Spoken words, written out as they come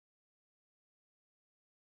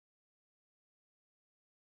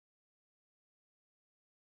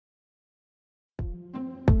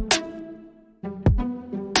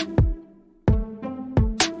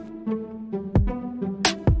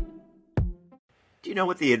Do you know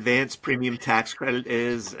what the advanced premium tax credit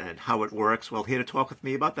is and how it works? Well, here to talk with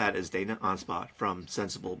me about that is Dana Anspach from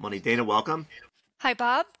Sensible Money. Dana, welcome. Hi,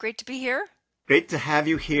 Bob. Great to be here. Great to have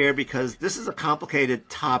you here because this is a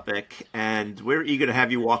complicated topic and we're eager to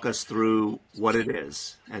have you walk us through what it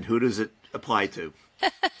is and who does it apply to.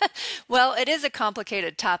 Well, it is a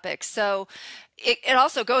complicated topic. So it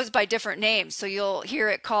also goes by different names. So you'll hear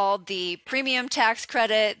it called the premium tax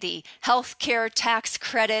credit, the healthcare tax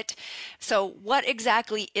credit. So what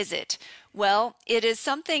exactly is it? Well, it is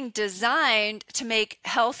something designed to make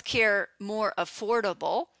healthcare more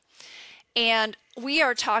affordable. And we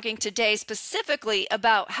are talking today specifically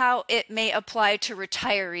about how it may apply to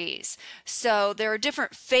retirees. So there are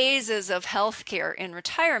different phases of healthcare in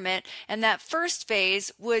retirement, and that first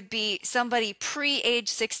phase would be somebody pre-age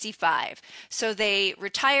 65. So they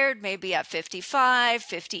retired maybe at 55,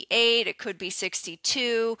 58, it could be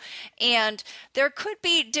 62, and there could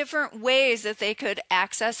be different ways that they could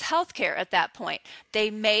access healthcare at that point.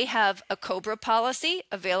 They may have a COBRA policy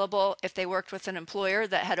available if they worked with an employer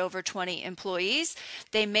that had over 20 employees.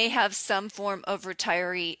 They may have some form of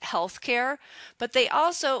retiree health care, but they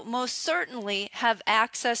also most certainly have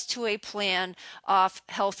access to a plan off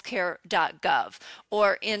healthcare.gov,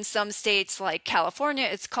 or in some states like California,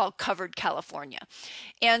 it's called Covered California.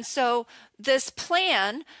 And so this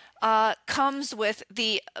plan comes with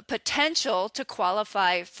the potential to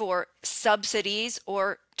qualify for subsidies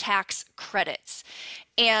or tax credits.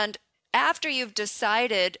 And after you've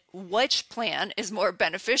decided which plan is more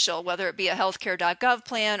beneficial, whether it be a healthcare.gov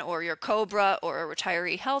plan or your COBRA or a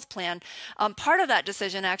retiree health plan, part of that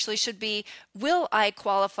decision actually should be, will I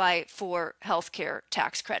qualify for healthcare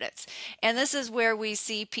tax credits? And this is where we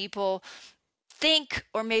see people think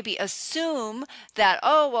or maybe assume that,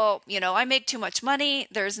 oh, well, I make too much money,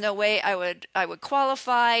 there's no way I would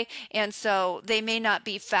qualify, and so they may not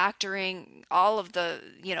be factoring all of the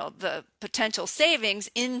potential savings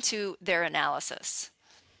into their analysis.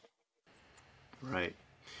 Right.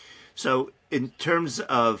 So, in terms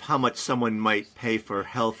of how much someone might pay for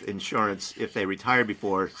health insurance if they retire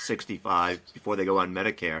before 65, before they go on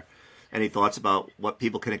Medicare, any thoughts about what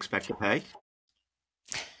people can expect to pay?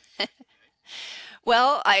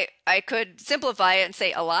 Well, I could simplify it and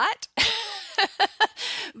say a lot.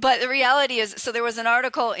 But the reality is, so there was an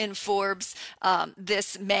article in Forbes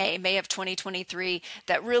this May of 2023,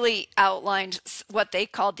 that really outlined what they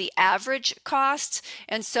called the average cost.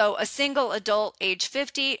 And so a single adult age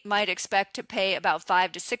 50 might expect to pay about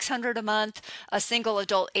 500 to 600 a month. A single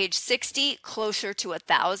adult age 60, closer to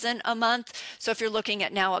 1,000 a month. So if you're looking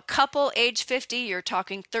at now a couple age 50, you're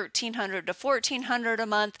talking 1,300 to 1,400 a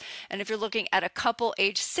month. And if you're looking at a couple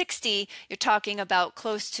age 60, you're talking about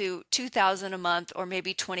close to 2,000 a month, or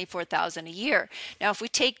maybe 24,000 a year. Now, if we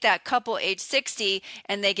take that couple age 60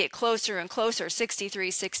 and they get closer and closer,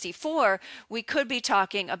 63, 64, we could be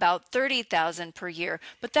talking about 30,000 per year,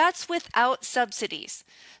 but that's without subsidies.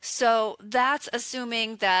 So that's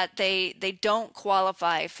assuming that they don't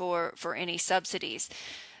qualify for any subsidies.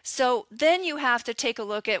 So then you have to take a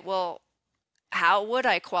look at, well, how would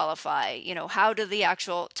I qualify? How do the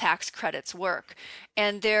actual tax credits work?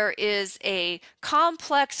 And there is a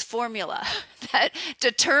complex formula that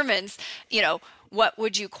determines, what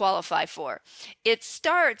would you qualify for? It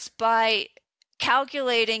starts by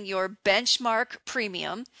calculating your benchmark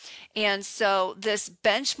premium. And so this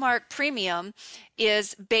benchmark premium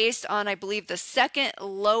is based on, I believe, the second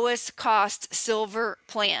lowest cost silver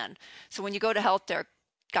plan. So when you go to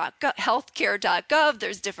healthcare.gov,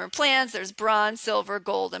 there's different plans. There's bronze, silver,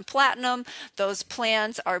 gold, and platinum. Those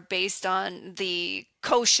plans are based on the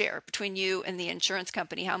co-share between you and the insurance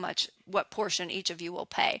company, what portion each of you will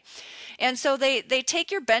pay. And so they take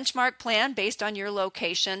your benchmark plan based on your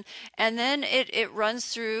location, and then it runs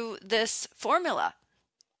through this formula.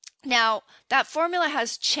 Now, that formula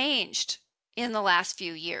has changed in the last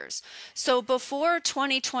few years. So before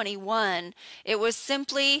 2021, it was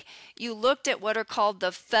simply, you looked at what are called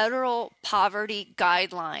the federal poverty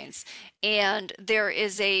guidelines. And there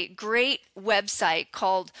is a great website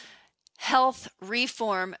called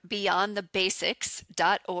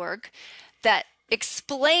healthreformbeyondthebasics.org that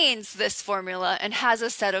explains this formula and has a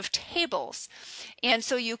set of tables. And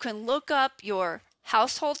so you can look up your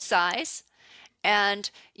household size, and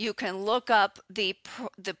you can look up the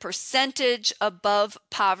percentage above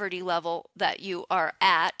poverty level that you are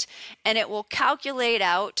at, and it will calculate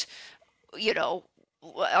out,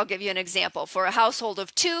 I'll give you an example. For a household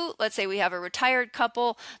of two, let's say we have a retired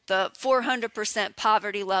couple, the 400%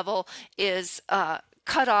 poverty level is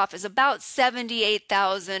cutoff is about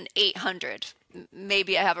 78,800.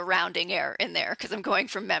 maybe I have a rounding error in there because I'm going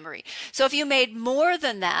from memory. So if you made more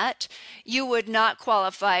than that, you would not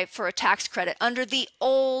qualify for a tax credit under the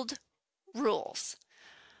old rules.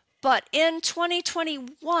 But in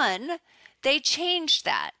 2021, they changed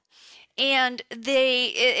that. And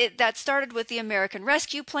that started with the American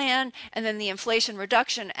Rescue Plan, and then the Inflation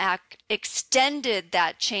Reduction Act extended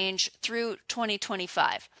that change through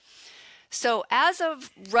 2025. So as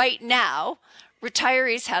of right now,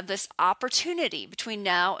 retirees have this opportunity between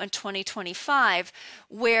now and 2025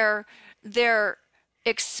 where their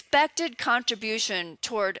expected contribution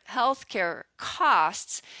toward healthcare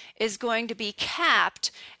costs is going to be capped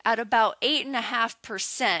at about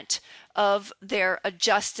 8.5% of their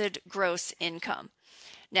adjusted gross income.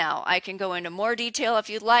 Now, I can go into more detail if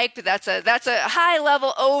you'd like, but that's a high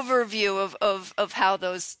level overview of how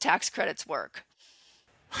those tax credits work.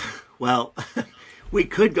 Well, we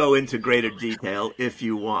could go into greater detail if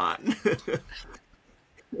you want.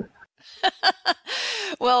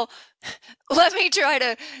 Well, let me try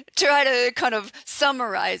to kind of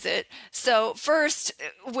summarize it. So first,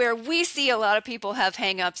 where we see a lot of people have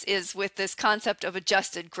hangups is with this concept of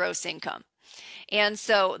adjusted gross income. And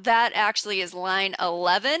so that actually is line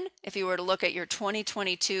 11 if you were to look at your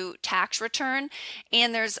 2022 tax return.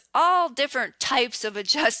 And there's all different types of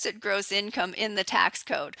adjusted gross income in the tax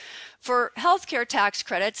code. For healthcare tax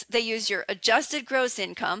credits, they use your adjusted gross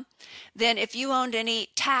income. Then if you owned any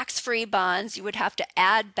tax-free bonds, you would have to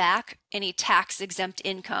add back any tax-exempt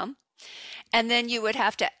income. And then you would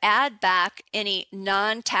have to add back any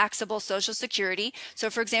non-taxable Social Security. So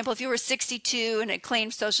for example, if you were 62 and had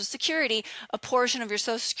claimed Social Security, a portion of your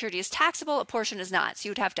Social Security is taxable, a portion is not. So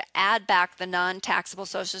you would have to add back the non-taxable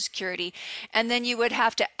Social Security, and then you would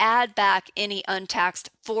have to add back any untaxed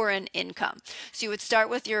foreign income. So you would start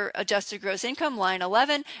with your adjusted gross income, line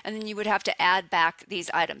 11, and then you would have to add back these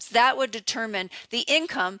items. That would determine the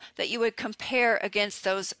income that you would compare against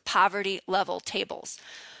those poverty level tables.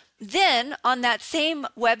 Then on that same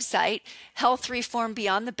website, Health Reform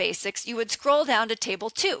Beyond the Basics, you would scroll down to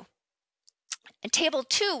Table 2. And Table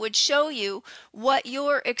 2 would show you what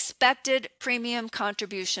your expected premium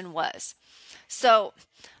contribution was. So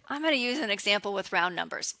I'm going to use an example with round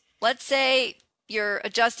numbers. Let's say your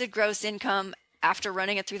adjusted gross income after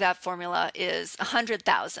running it through that formula is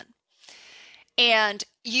 $100,000. And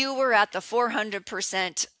you were at the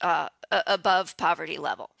 400% above poverty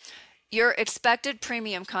level. Your expected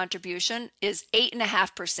premium contribution is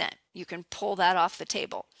 8.5%. You can pull that off the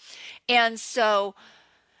table. And so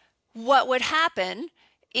what would happen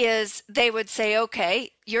is they would say,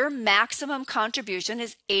 okay, your maximum contribution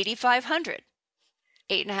is $8,500,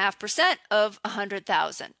 8.5% of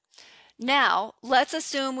 $100,000. Now, let's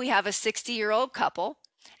assume we have a 60-year-old couple,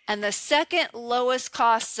 and the second lowest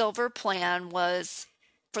cost silver plan was,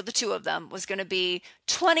 for the two of them, was going to be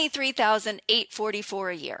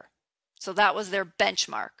 $23,844 a year. So that was their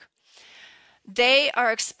benchmark. They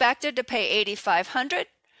are expected to pay $8,500.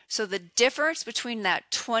 So the difference between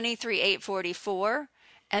that $23,844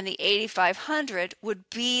 and the $8,500 would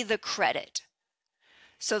be the credit.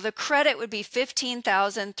 So the credit would be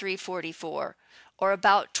 $15,344, or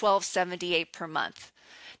about $1,278 per month.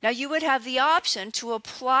 Now you would have the option to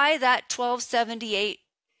apply that $1,278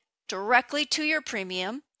 directly to your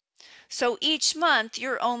premium. So each month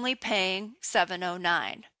you're only paying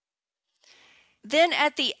 $709. Then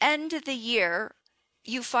at the end of the year,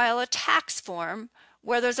 you file a tax form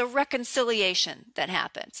where there's a reconciliation that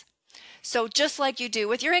happens. So just like you do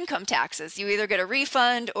with your income taxes, you either get a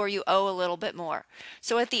refund or you owe a little bit more.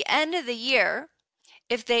 So at the end of the year,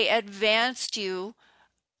 if they advanced you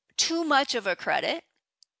too much of a credit,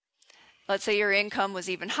 let's say your income was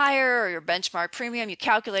even higher or your benchmark premium, you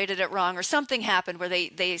calculated it wrong or something happened where they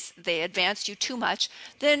advanced you too much,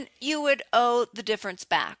 then you would owe the difference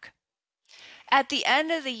back. At the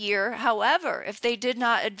end of the year, however, if they did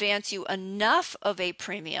not advance you enough of a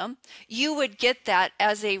premium, you would get that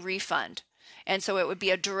as a refund. And so it would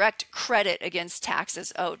be a direct credit against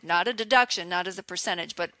taxes owed, not a deduction, not as a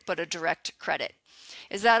percentage, but a direct credit.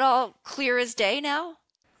 Is that all clear as day now?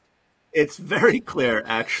 It's very clear,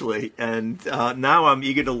 actually. And now I'm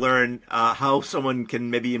eager to learn how someone can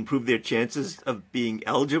maybe improve their chances of being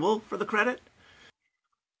eligible for the credit.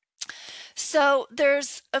 So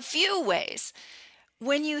there's a few ways.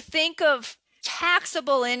 When you think of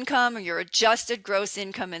taxable income, or your adjusted gross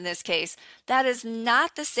income in this case, that is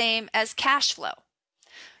not the same as cash flow.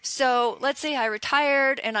 So let's say I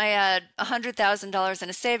retired and I had $100,000 in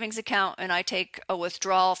a savings account and I take a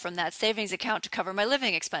withdrawal from that savings account to cover my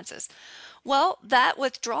living expenses. Well, that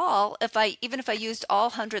withdrawal, even if I used all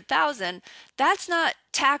 100,000, that's not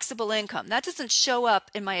taxable income. That doesn't show up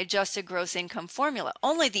in my adjusted gross income formula.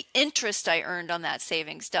 Only the interest I earned on that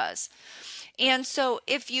savings does. And so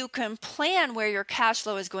if you can plan where your cash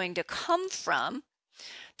flow is going to come from,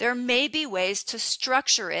 there may be ways to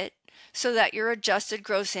structure it so that your adjusted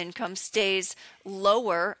gross income stays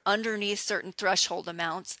lower underneath certain threshold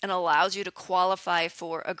amounts and allows you to qualify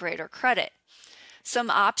for a greater credit.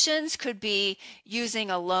 Some options could be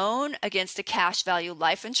using a loan against a cash value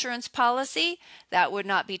life insurance policy. That would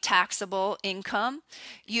not be taxable income.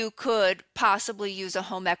 You could possibly use a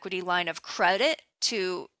home equity line of credit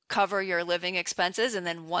to cover your living expenses, and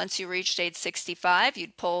then once you reached age 65,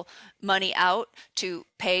 you'd pull money out to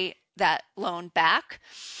pay that loan back.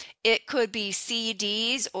 It could be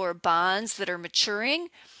CDs or bonds that are maturing.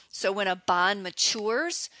 So when a bond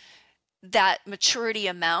matures, that maturity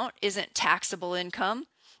amount isn't taxable income,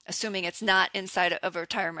 assuming it's not inside of a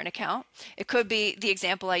retirement account. It could be the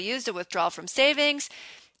example I used, a withdrawal from savings.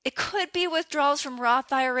 It could be withdrawals from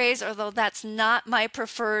Roth IRAs, although that's not my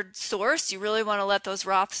preferred source. You really want to let those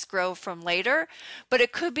Roths grow from later. But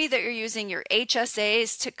it could be that you're using your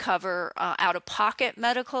HSAs to cover out-of-pocket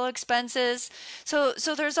medical expenses. So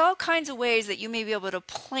there's all kinds of ways that you may be able to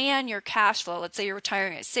plan your cash flow. Let's say you're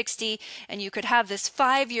retiring at 60, and you could have this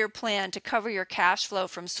 5-year plan to cover your cash flow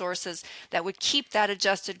from sources that would keep that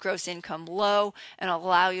adjusted gross income low and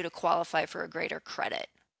allow you to qualify for a greater credit.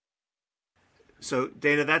 So,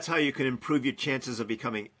 Dana, that's how you can improve your chances of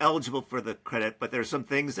becoming eligible for the credit, but there are some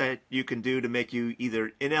things that you can do to make you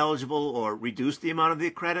either ineligible or reduce the amount of the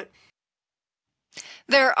credit?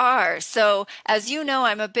 There are. So, as you know,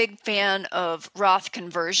 I'm a big fan of Roth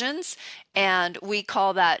conversions, and we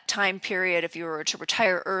call that time period, if you were to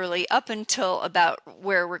retire early, up until about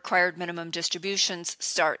where required minimum distributions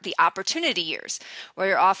start, the opportunity years, where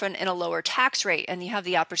you're often in a lower tax rate and you have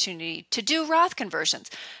the opportunity to do Roth conversions.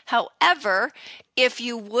 However, if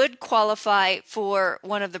you would qualify for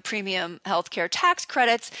one of the premium healthcare tax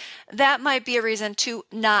credits, that might be a reason to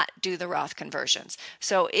not do the Roth conversions.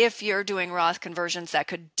 So if you're doing Roth conversions, that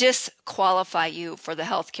could disqualify you for the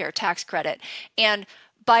healthcare tax credit. And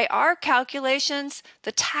by our calculations,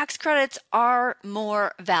 the tax credits are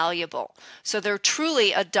more valuable. So they're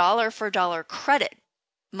truly a dollar for dollar credit,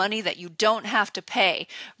 money that you don't have to pay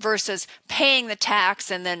versus paying the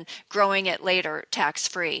tax and then growing it later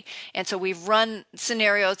tax-free. And so we've run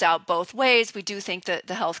scenarios out both ways. We do think that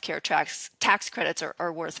the healthcare tax credits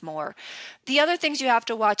are worth more. The other things you have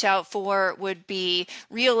to watch out for would be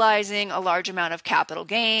realizing a large amount of capital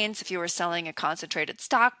gains if you were selling a concentrated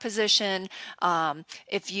stock position,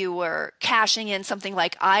 if you were cashing in something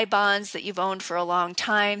like I bonds that you've owned for a long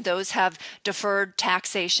time, those have deferred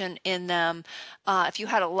taxation in them. If you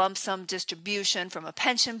had a lump sum distribution from a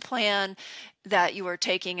pension plan that you were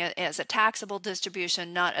taking it as a taxable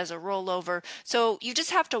distribution, not as a rollover. So you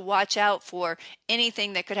just have to watch out for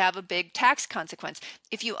anything that could have a big tax consequence.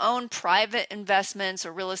 If you own private investments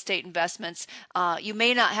or real estate investments, you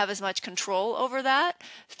may not have as much control over that.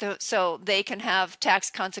 So they can have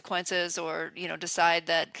tax consequences, or decide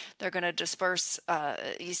that they're going to disperse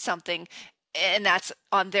something, and that's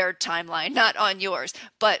on their timeline, not on yours.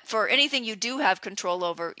 But for anything you do have control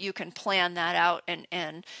over, you can plan that out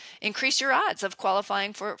and increase your odds of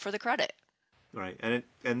qualifying for the credit. Right.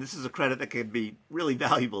 And this is a credit that can be really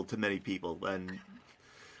valuable to many people. And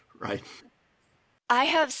right. I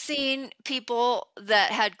have seen people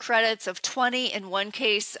that had credits of 20. In one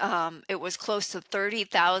case, it was close to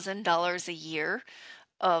 $30,000 a year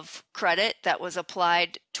of credit that was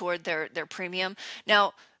applied toward their premium.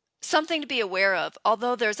 Now, something to be aware of,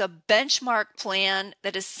 although there's a benchmark plan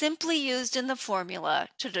that is simply used in the formula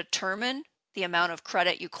to determine the amount of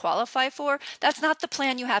credit you qualify for, that's not the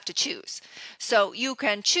plan you have to choose. So you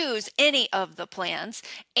can choose any of the plans,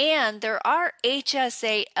 and there are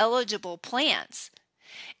HSA eligible plans.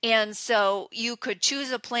 And so you could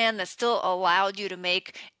choose a plan that still allowed you to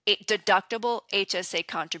make deductible HSA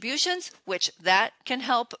contributions, which that can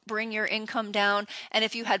help bring your income down. And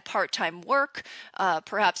if you had part-time work,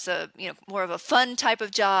 perhaps more of a fun type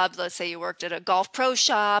of job, let's say you worked at a golf pro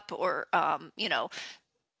shop, or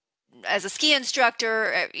as a ski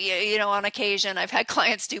instructor, on occasion, I've had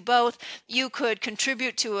clients do both. You could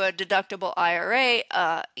contribute to a deductible IRA,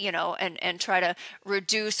 and try to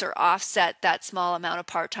reduce or offset that small amount of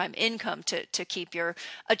part-time income to keep your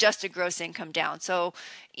adjusted gross income down. So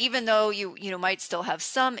even though you might still have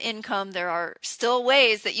some income, there are still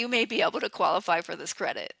ways that you may be able to qualify for this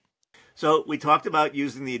credit. So we talked about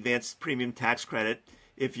using the advanced premium tax credit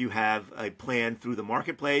if you have a plan through the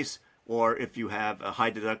marketplace or if you have a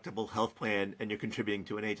high deductible health plan and you're contributing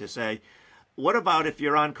to an HSA. What about if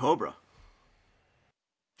you're on COBRA?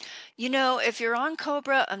 You know, if you're on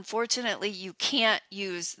COBRA, unfortunately, you can't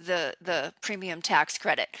use the premium tax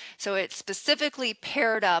credit. So it's specifically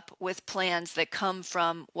paired up with plans that come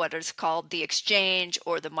from what is called the exchange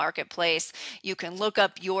or the marketplace. You can look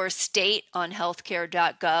up your state on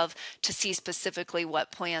healthcare.gov to see specifically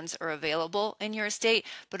what plans are available in your state.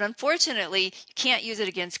 But unfortunately, you can't use it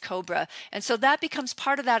against COBRA. And so that becomes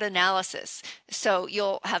part of that analysis. So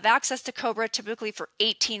you'll have access to COBRA typically for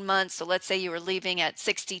 18 months. So let's say you were leaving at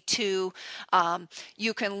 62.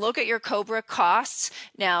 You can look at your COBRA costs.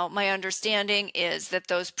 Now, my understanding is that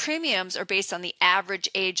those premiums are based on the average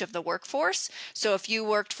age of the workforce. So if you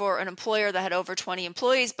worked for an employer that had over 20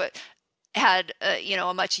 employees, but had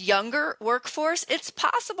a much younger workforce, it's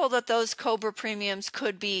possible that those COBRA premiums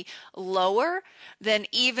could be lower than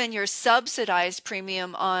even your subsidized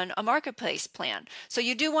premium on a marketplace plan. So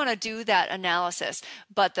you do want to do that analysis,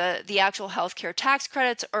 but the actual healthcare tax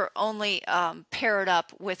credits are only paired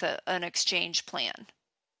up with an exchange plan.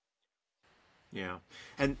 Yeah.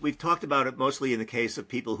 And we've talked about it mostly in the case of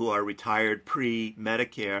people who are retired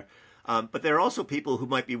pre-Medicare. But there are also people who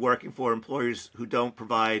might be working for employers who don't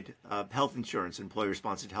provide health insurance,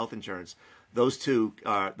 employer-sponsored health insurance. Those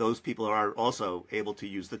people are also able to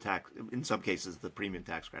use the tax, in some cases, the premium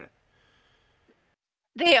tax credit.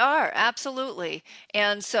 They are, absolutely.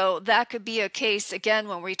 And so that could be a case, again,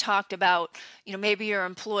 when we talked about, maybe your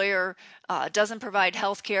employer doesn't provide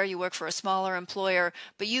health care, you work for a smaller employer,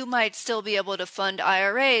 but you might still be able to fund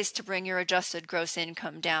IRAs to bring your adjusted gross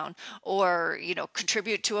income down, or,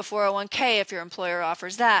 contribute to a 401k if your employer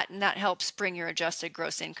offers that, and that helps bring your adjusted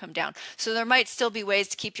gross income down. So there might still be ways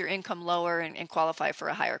to keep your income lower and qualify for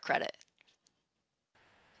a higher credit.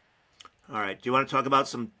 All right. Do you want to talk about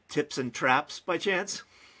some tips and traps by chance?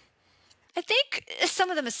 I think some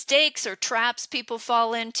of the mistakes or traps people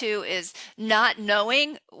fall into is not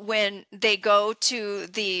knowing when they go to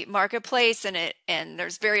the marketplace and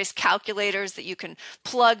there's various calculators that you can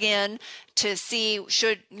plug in to see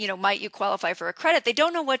might you qualify for a credit. They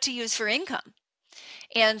don't know what to use for income.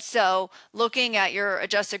 And so looking at your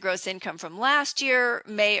adjusted gross income from last year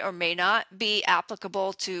may or may not be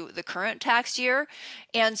applicable to the current tax year.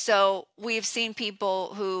 And so we've seen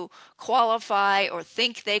people who qualify or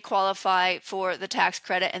think they qualify for the tax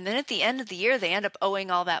credit, and then at the end of the year, they end up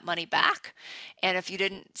owing all that money back. And if you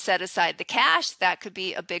didn't set aside the cash, that could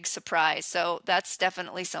be a big surprise. So that's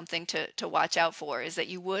definitely something to watch out for, is that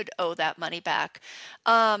you would owe that money back.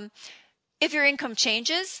 If your income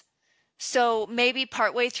changes, so maybe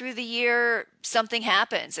partway through the year, something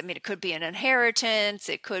happens. I mean, it could be an inheritance.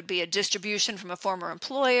 It could be a distribution from a former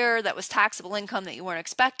employer that was taxable income that you weren't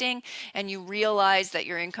expecting, and you realize that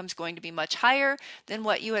your income's going to be much higher than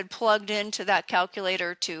what you had plugged into that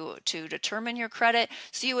calculator to determine your credit.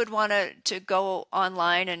 So you would want to go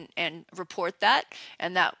online and report that,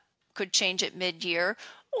 and that could change it mid-year.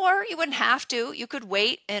 Or you wouldn't have to. You could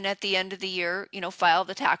wait and at the end of the year, file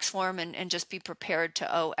the tax form and just be prepared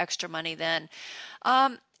to owe extra money then.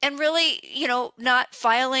 And really, not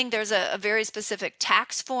filing, there's a very specific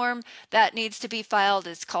tax form that needs to be filed.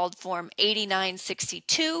 It's called Form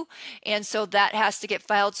 8962. And so that has to get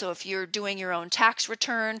filed. So if you're doing your own tax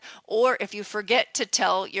return, or if you forget to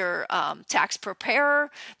tell your tax preparer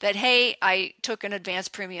that, hey, I took an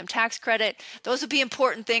advanced premium tax credit, those would be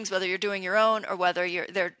important things, whether you're doing your own or whether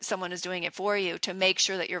someone is doing it for you, to make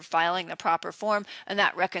sure that you're filing the proper form and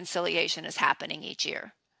that reconciliation is happening each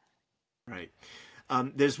year. Right.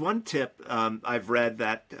 There's one tip I've read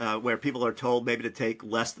that where people are told maybe to take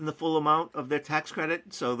less than the full amount of their tax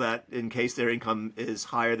credit, so that in case their income is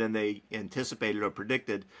higher than they anticipated or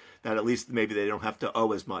predicted, that at least maybe they don't have to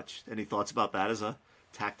owe as much. Any thoughts about that as a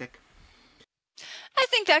tactic? I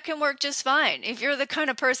think that can work just fine. If you're the kind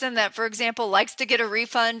of person that, for example, likes to get a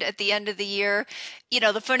refund at the end of the year,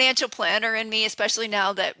 the financial planner in me, especially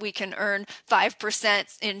now that we can earn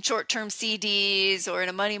 5% in short-term CDs or in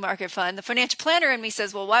a money market fund, the financial planner in me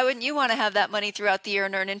says, well, why wouldn't you want to have that money throughout the year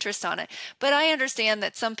and earn interest on it? But I understand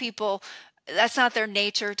that some people, that's not their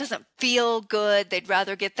nature. It doesn't feel good. They'd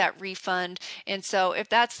rather get that refund. And so if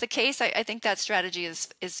that's the case, I think that strategy is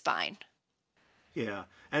fine. Yeah.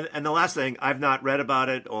 And the last thing, I've not read about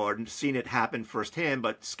it or seen it happen firsthand,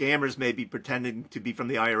 but scammers may be pretending to be from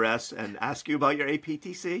the IRS and ask you about your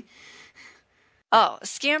APTC. Oh,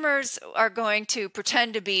 scammers are going to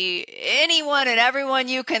pretend to be anyone and everyone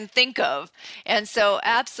you can think of. And so,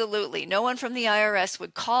 absolutely, no one from the IRS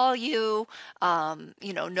would call you.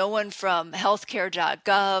 No one from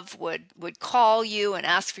healthcare.gov would call you and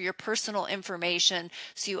ask for your personal information.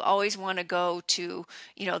 So you always want to go to,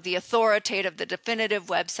 the authoritative, the definitive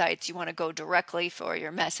websites. You want to go directly for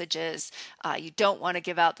your messages. You don't want to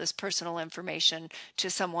give out this personal information to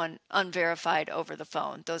someone unverified over the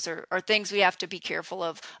phone. Those are things we have to be careful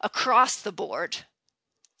of across the board.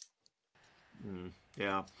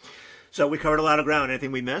 Yeah. So we covered a lot of ground.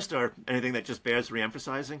 Anything we missed or anything that just bears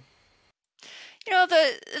reemphasizing?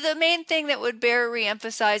 The main thing that would bear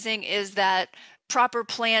reemphasizing is that proper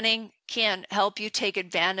planning can help you take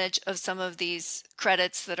advantage of some of these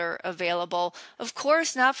credits that are available. Of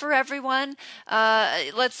course, not for everyone.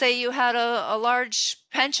 Let's say you had a large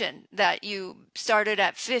pension that you started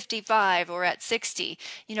at 55 or at 60.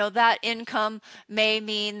 That income may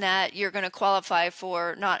mean that you're going to qualify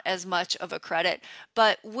for not as much of a credit.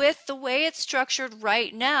 But with the way it's structured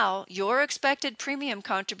right now, your expected premium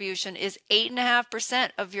contribution is 8.5%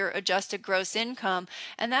 of your adjusted gross income.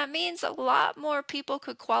 And that means a lot more people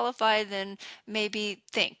could qualify than maybe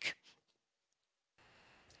think.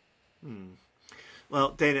 Well,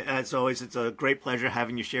 Dana, as always, it's a great pleasure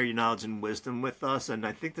having you share your knowledge and wisdom with us. And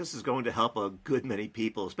I think this is going to help a good many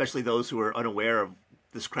people, especially those who are unaware of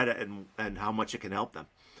this credit and how much it can help them.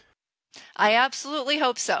 I absolutely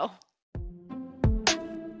hope so.